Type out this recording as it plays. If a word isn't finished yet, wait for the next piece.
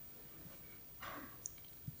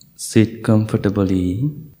Sit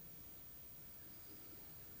comfortably.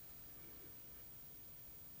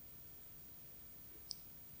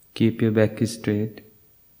 Keep your back straight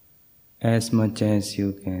as much as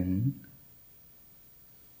you can.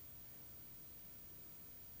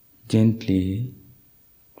 Gently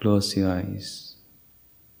close your eyes.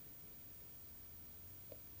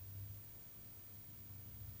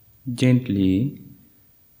 Gently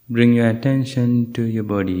bring your attention to your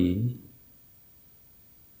body.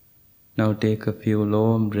 Now take a few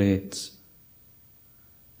long breaths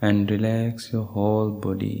and relax your whole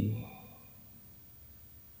body.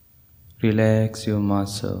 Relax your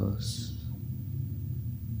muscles,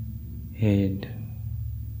 head,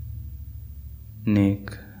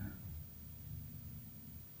 neck,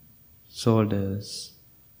 shoulders,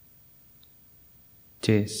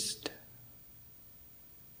 chest,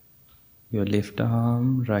 your left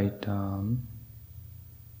arm, right arm,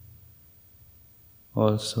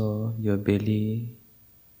 also your belly,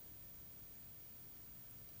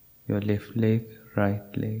 your left leg,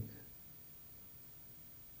 right leg,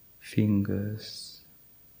 fingers.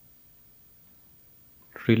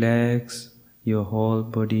 Relax your whole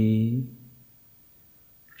body,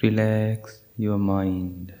 relax your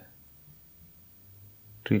mind,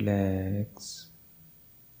 relax,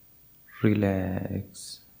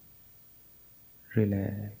 relax,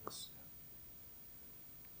 relax.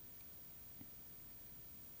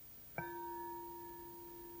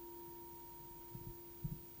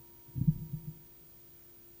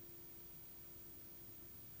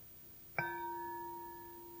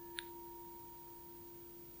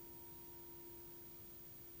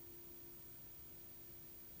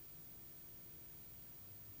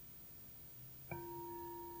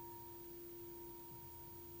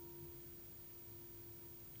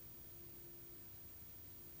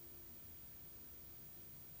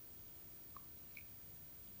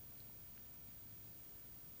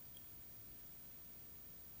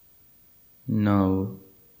 Now,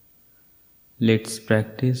 let's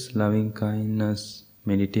practice loving kindness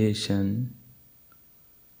meditation.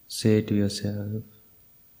 Say to yourself,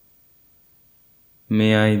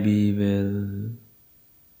 may I be well,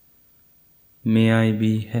 may I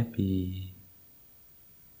be happy,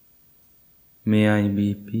 may I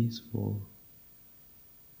be peaceful,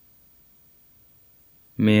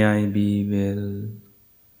 may I be well,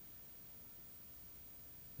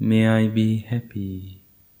 may I be happy,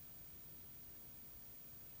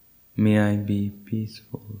 may I be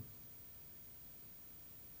peaceful.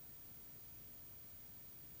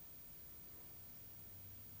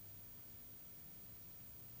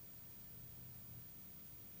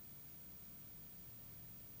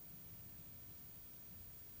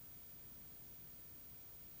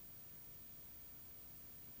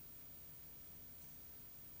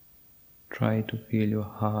 Try to feel your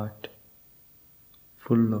heart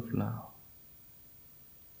full of love.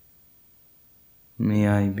 May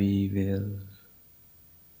I be well.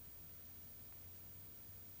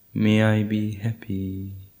 May I be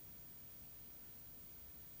happy.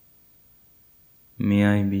 May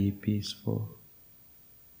I be peaceful.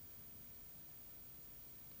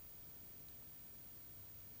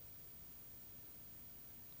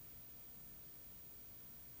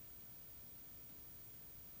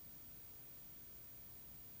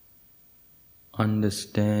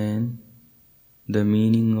 Understand the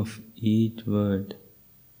meaning of each word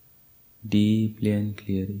deeply and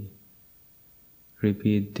clearly.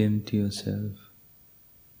 Repeat them to yourself.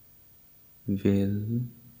 Well,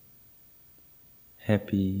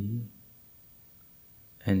 happy,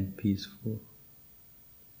 and peaceful.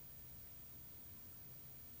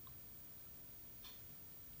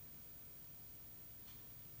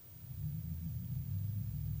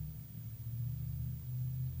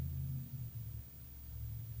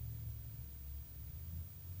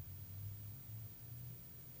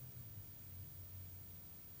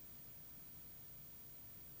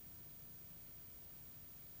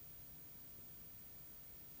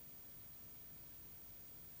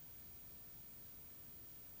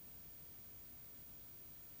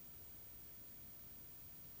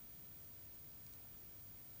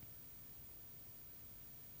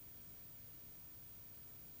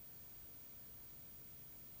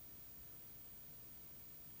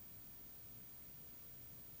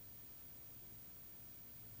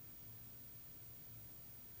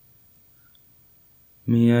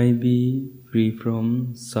 May I be free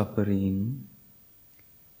from suffering,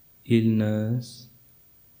 illness,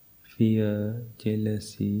 fear,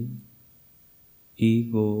 jealousy,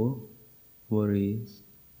 ego, worries,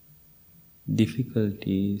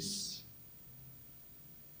 difficulties.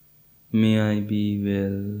 May I be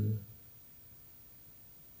well.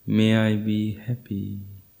 May I be happy.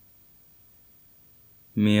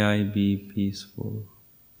 May I be peaceful.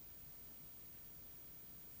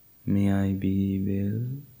 May I be well.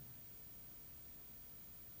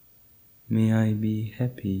 May I be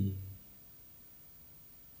happy.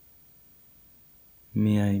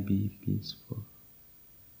 May I be peaceful.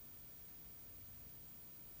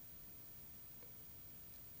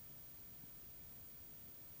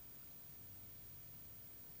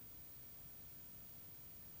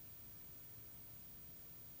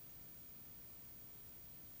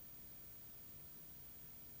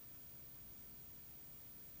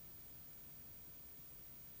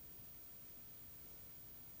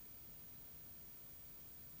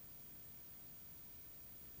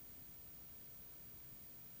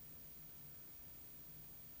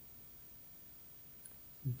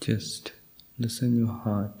 Just listen your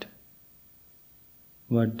heart.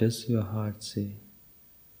 What does your heart say?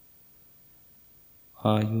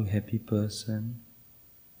 Are you a happy person?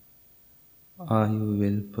 Are you a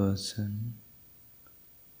well person?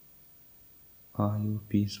 Are you a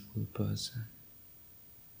peaceful person?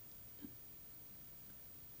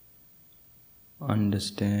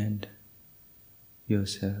 Understand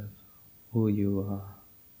yourself, who you are.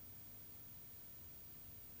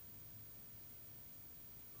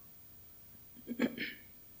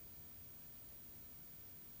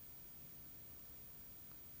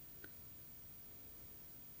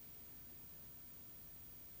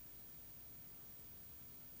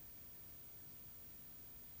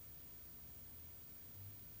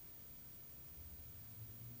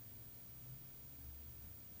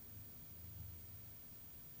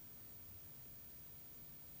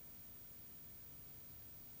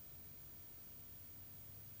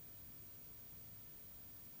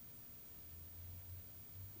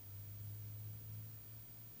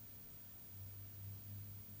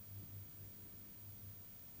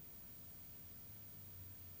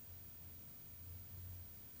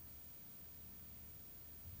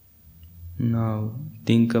 Now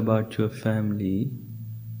think about your family,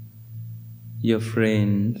 your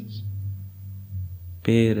friends,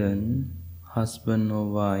 parent, husband or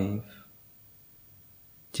wife,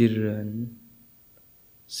 children,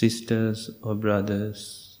 sisters or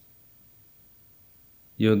brothers,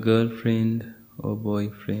 your girlfriend or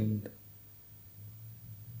boyfriend.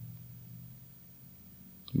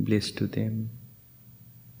 Bless to them.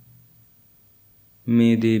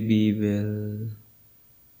 May they be well.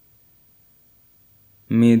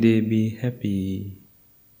 May they be happy.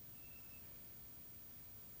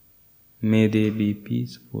 May they be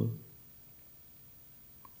peaceful.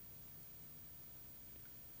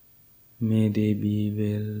 May they be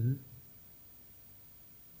well.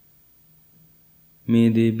 May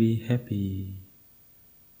they be happy.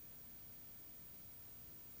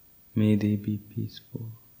 May they be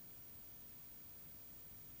peaceful.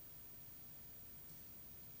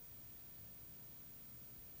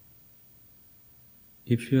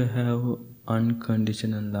 If you have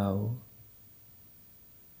unconditional love,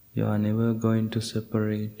 you are never going to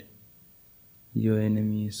separate your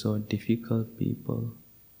enemies or difficult people.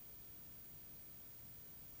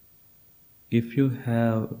 If you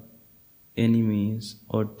have enemies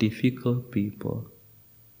or difficult people,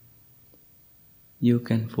 you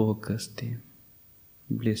can focus them,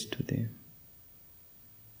 bless to them.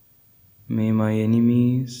 May my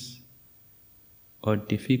enemies or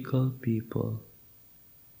difficult people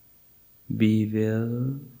be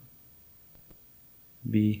well,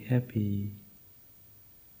 be happy,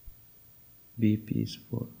 be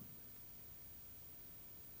peaceful.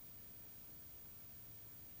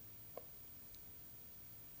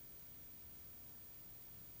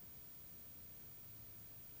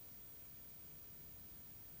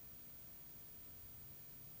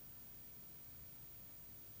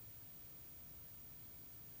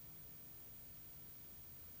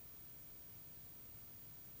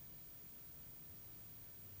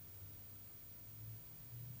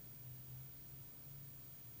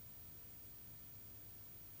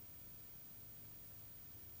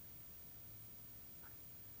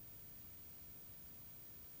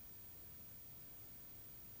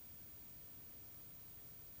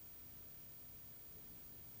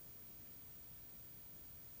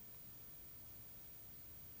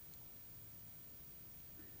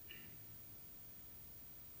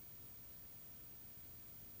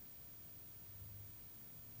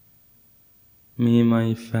 May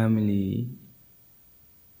my family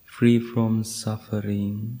free from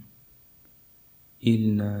suffering,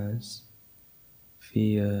 illness,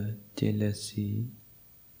 fear, jealousy,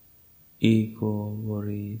 ego,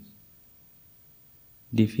 worries,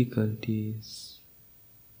 difficulties.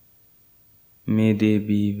 May they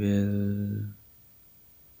be well.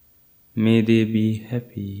 May they be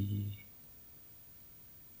happy.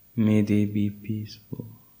 May they be peaceful.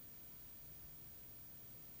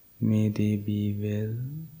 May they be well.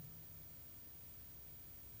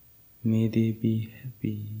 May they be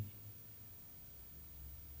happy.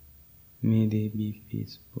 May they be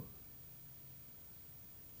peaceful.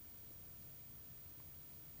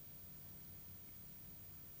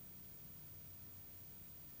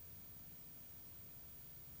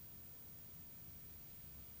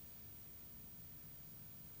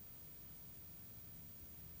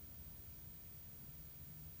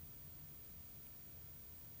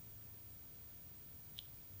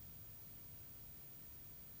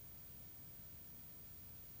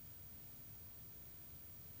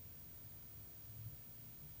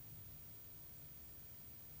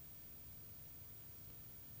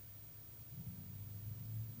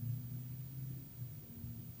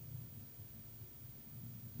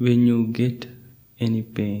 When you get any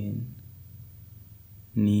pain,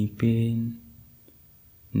 knee pain,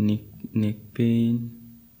 neck pain,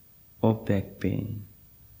 or back pain,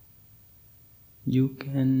 you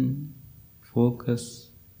can focus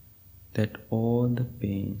that all the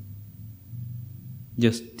pain.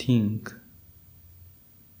 Just think,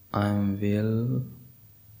 I am well,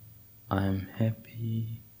 I am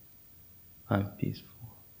happy, I am peaceful.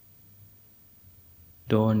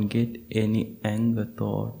 Don't get any anger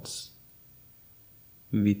thoughts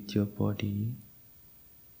with your body.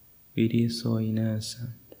 It is so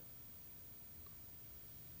innocent.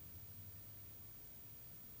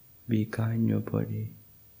 Be kind to your body.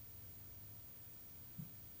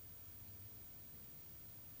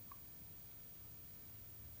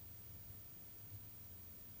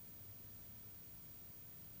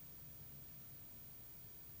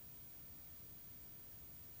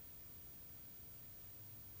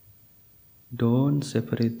 Don't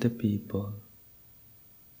separate the people.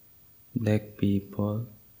 Black people,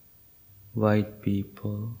 white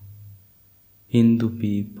people, Hindu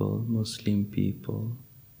people, Muslim people,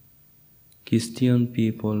 Christian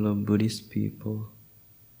people or Buddhist people.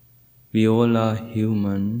 We all are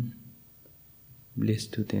human. Bless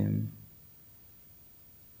to them.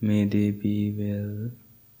 May they be well.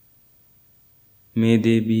 May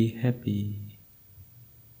they be happy.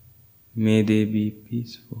 May they be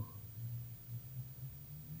peaceful.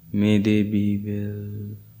 May they be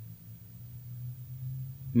well.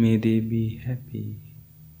 May they be happy.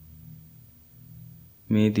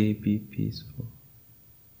 May they be peaceful.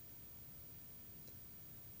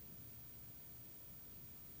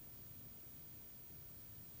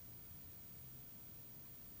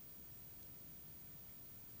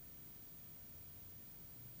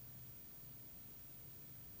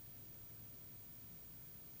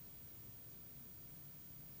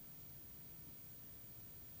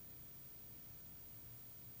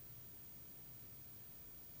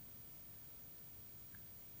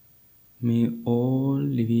 May all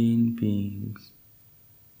living beings,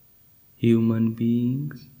 human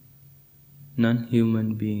beings,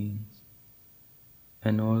 non-human beings,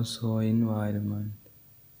 and also environment,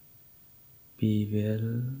 be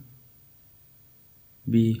well,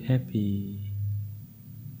 be happy,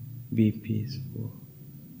 be peaceful.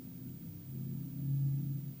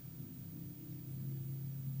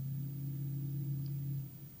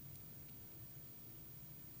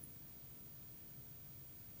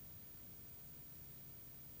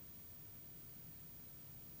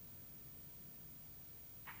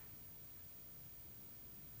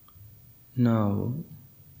 Now,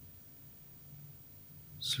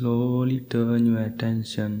 slowly turn your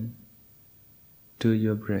attention to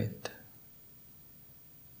your breath.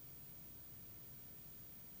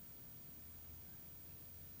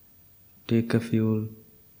 Take a few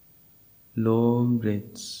long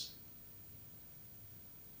breaths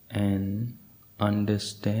and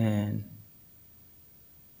understand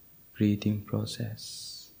breathing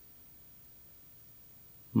process.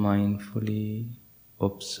 Mindfully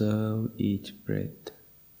observe each breath.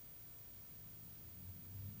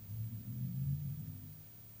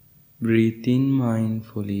 Breathe in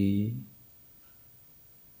mindfully,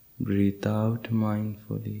 breathe out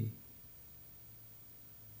mindfully.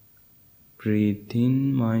 Breathe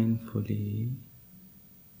in mindfully,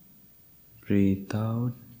 breathe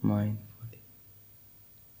out mindfully.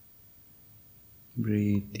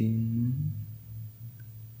 Breathe in,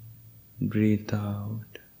 breathe out.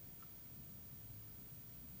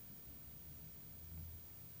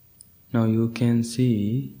 Now you can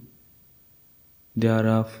see there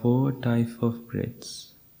are 4 types of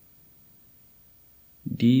breaths.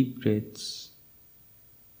 Deep breaths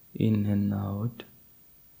in and out,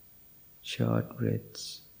 short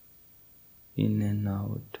breaths in and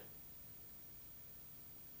out.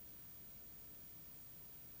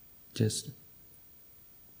 Just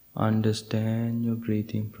understand your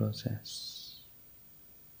breathing process.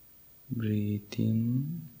 Breathe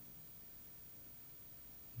in,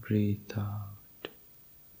 breathe out.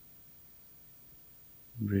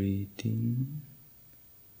 Breathe in,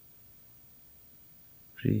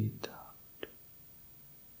 breathe out.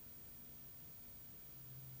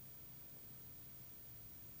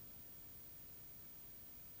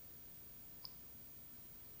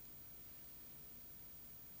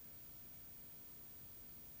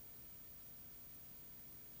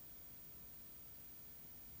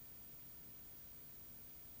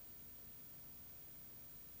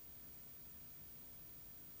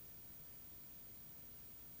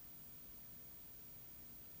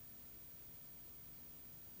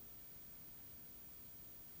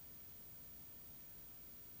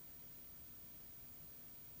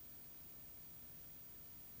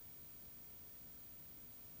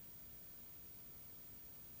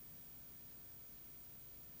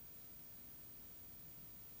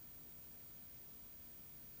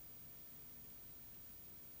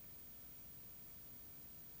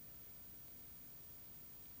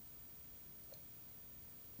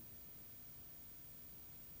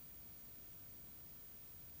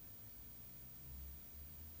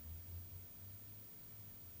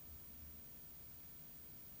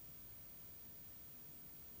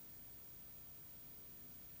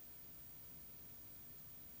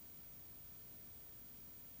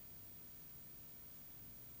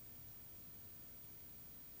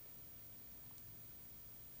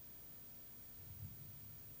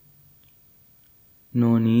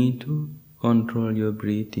 No need to control your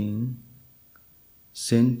breathing.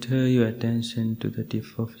 Center your attention to the tip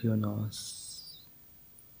of your nose.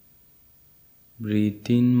 Breathe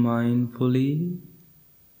in mindfully.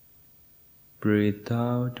 Breathe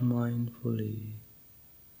out mindfully.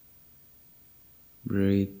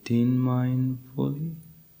 Breathe in mindfully.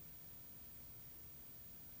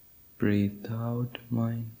 Breathe out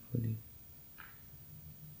mindfully.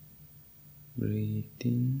 Breathe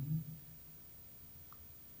in.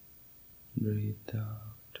 Breathe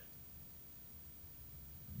out.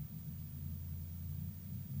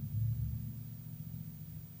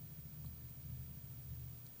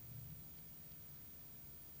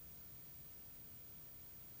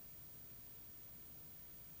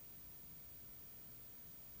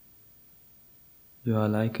 You are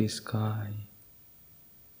like a sky.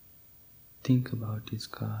 Think about the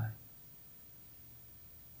sky.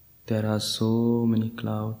 There are so many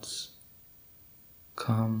clouds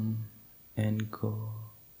come and go,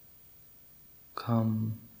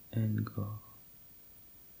 come and go.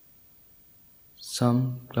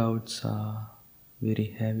 Some clouds are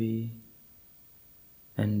very heavy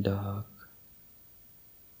and dark.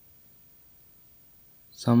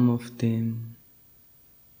 Some of them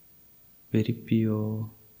very pure,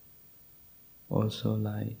 also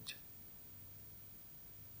light.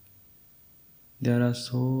 There are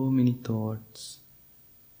so many thoughts,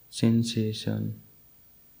 sensations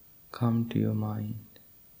come to your mind.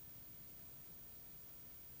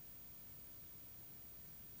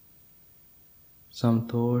 Some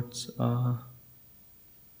thoughts are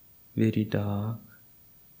very dark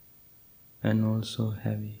and also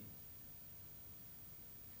heavy.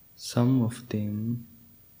 Some of them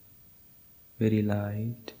very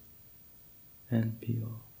light and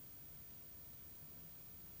pure.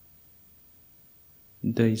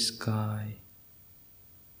 The sky,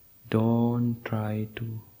 don't try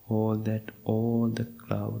to hold that all the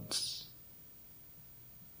clouds.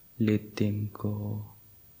 Let them go,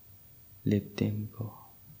 let them go.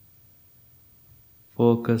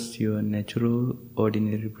 Focus your natural,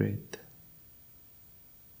 ordinary breath.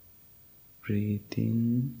 Breathe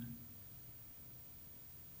in,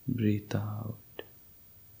 breathe out.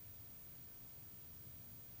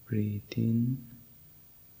 Breathe in,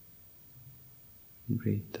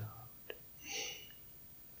 breathe out.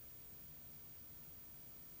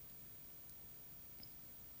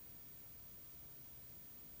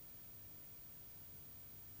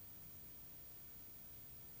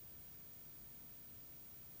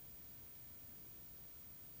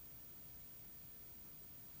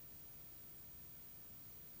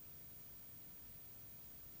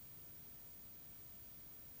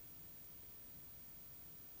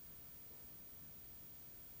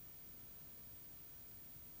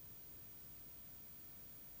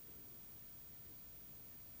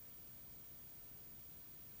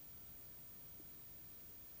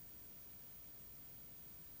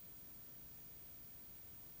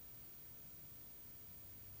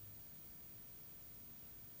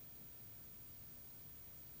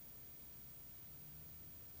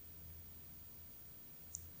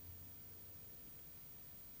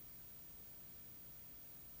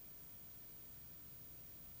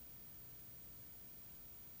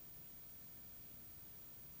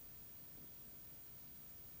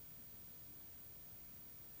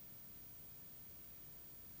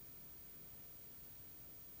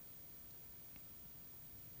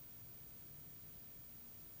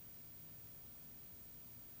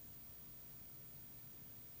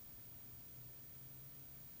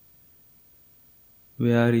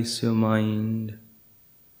 Where is your mind?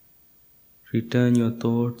 Return your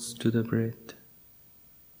thoughts to the breath.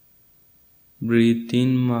 Breathe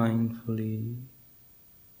in mindfully.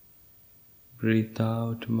 Breathe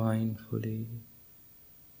out mindfully.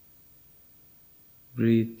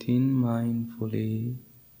 Breathe in mindfully.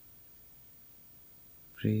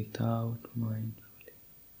 Breathe out mindfully.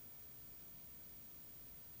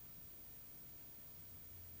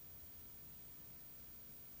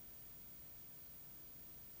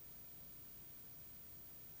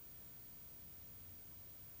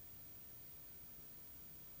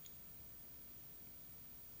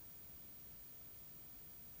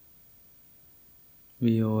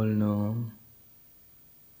 We all know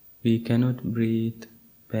we cannot breathe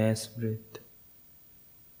past breath.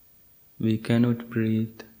 We cannot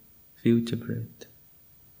breathe future breath.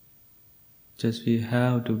 Just we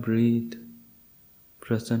have to breathe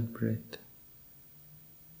present breath.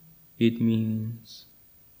 It means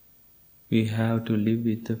we have to live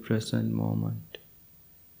with the present moment.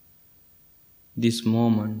 This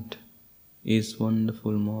moment is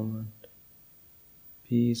wonderful moment,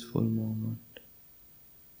 peaceful moment.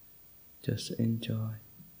 Just enjoy.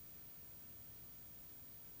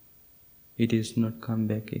 It is not come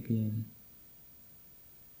back again.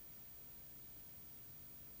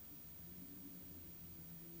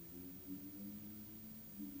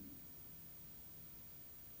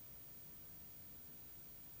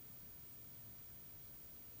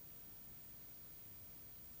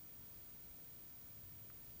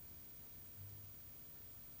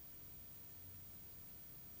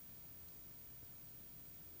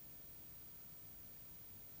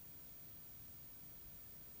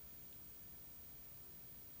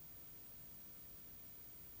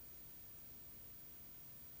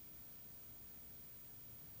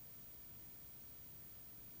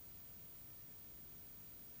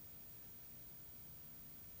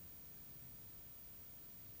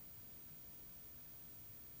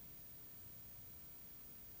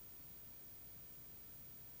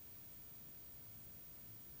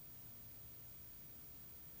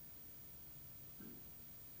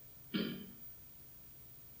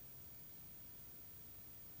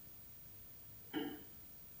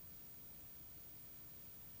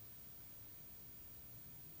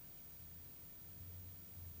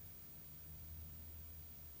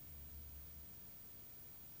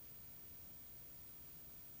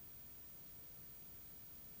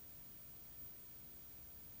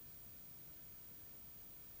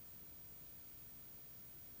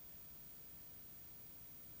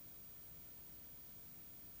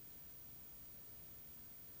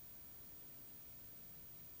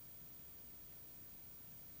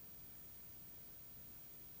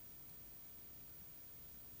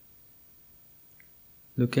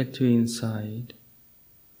 Look at you inside,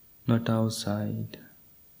 not outside.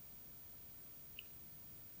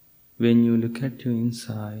 When you look at you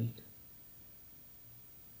inside,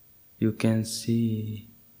 you can see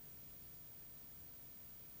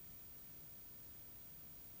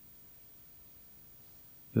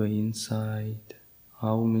your inside,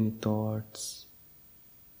 how many thoughts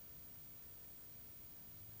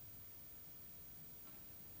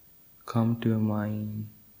come to your mind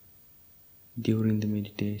during the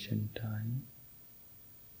meditation time.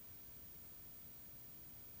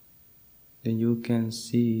 Then you can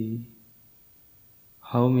see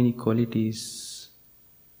how many qualities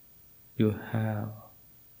you have.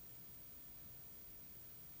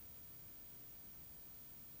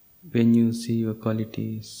 When you see your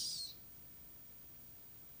qualities,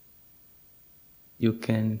 you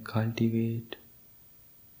can cultivate,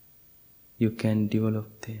 you can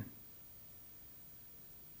develop them.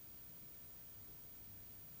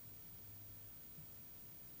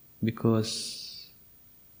 Because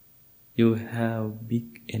you have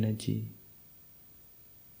big energy,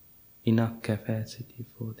 enough capacity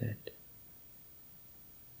for that.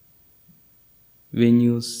 When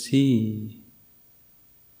you see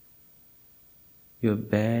your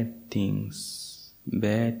bad things,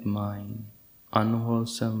 bad mind,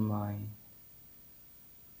 unwholesome mind,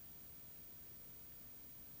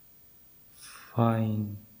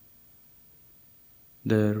 find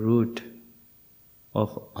the root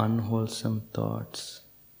of unwholesome thoughts.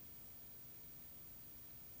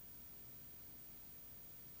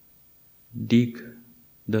 Dig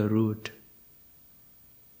the root.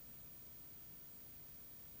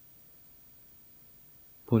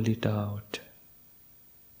 Pull it out.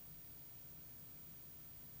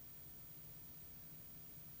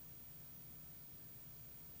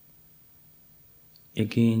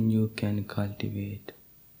 Again you can cultivate.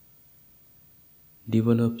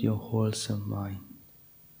 Develop your wholesome mind.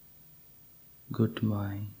 good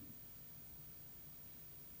mind.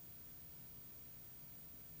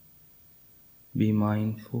 Be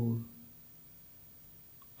mindful.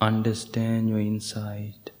 Understand your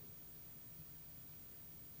inside.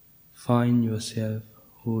 Find yourself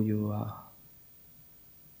who you are.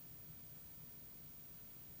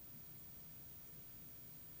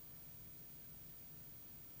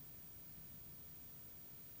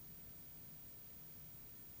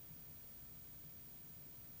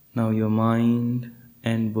 Now your mind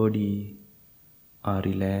and body are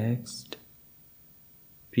relaxed,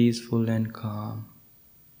 peaceful and calm.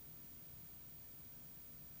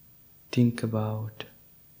 Think about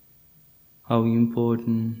how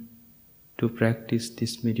important to practice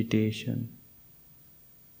this meditation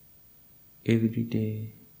every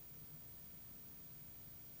day.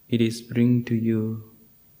 It is bring to you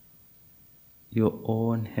your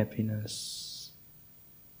own happiness,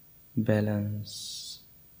 balance,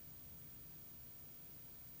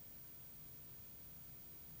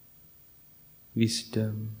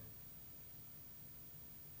 wisdom,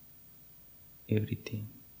 everything.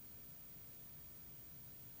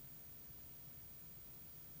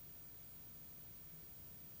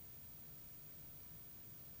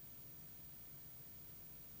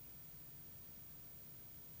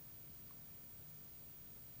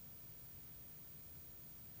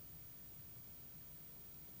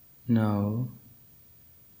 Now,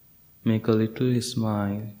 make a little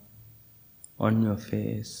smile on your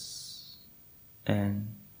face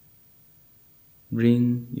and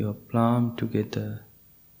bring your palm together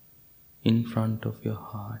in front of your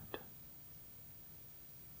heart.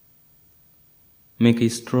 Make a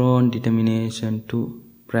strong determination to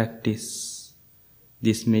practice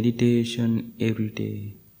this meditation every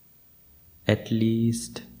day, at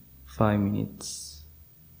least 5 minutes.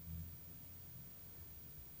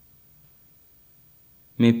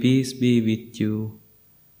 May peace be with you.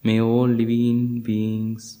 May all living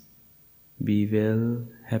beings be well,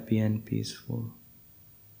 happy and peaceful.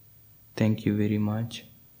 Thank you very much.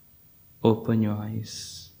 Open your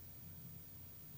eyes.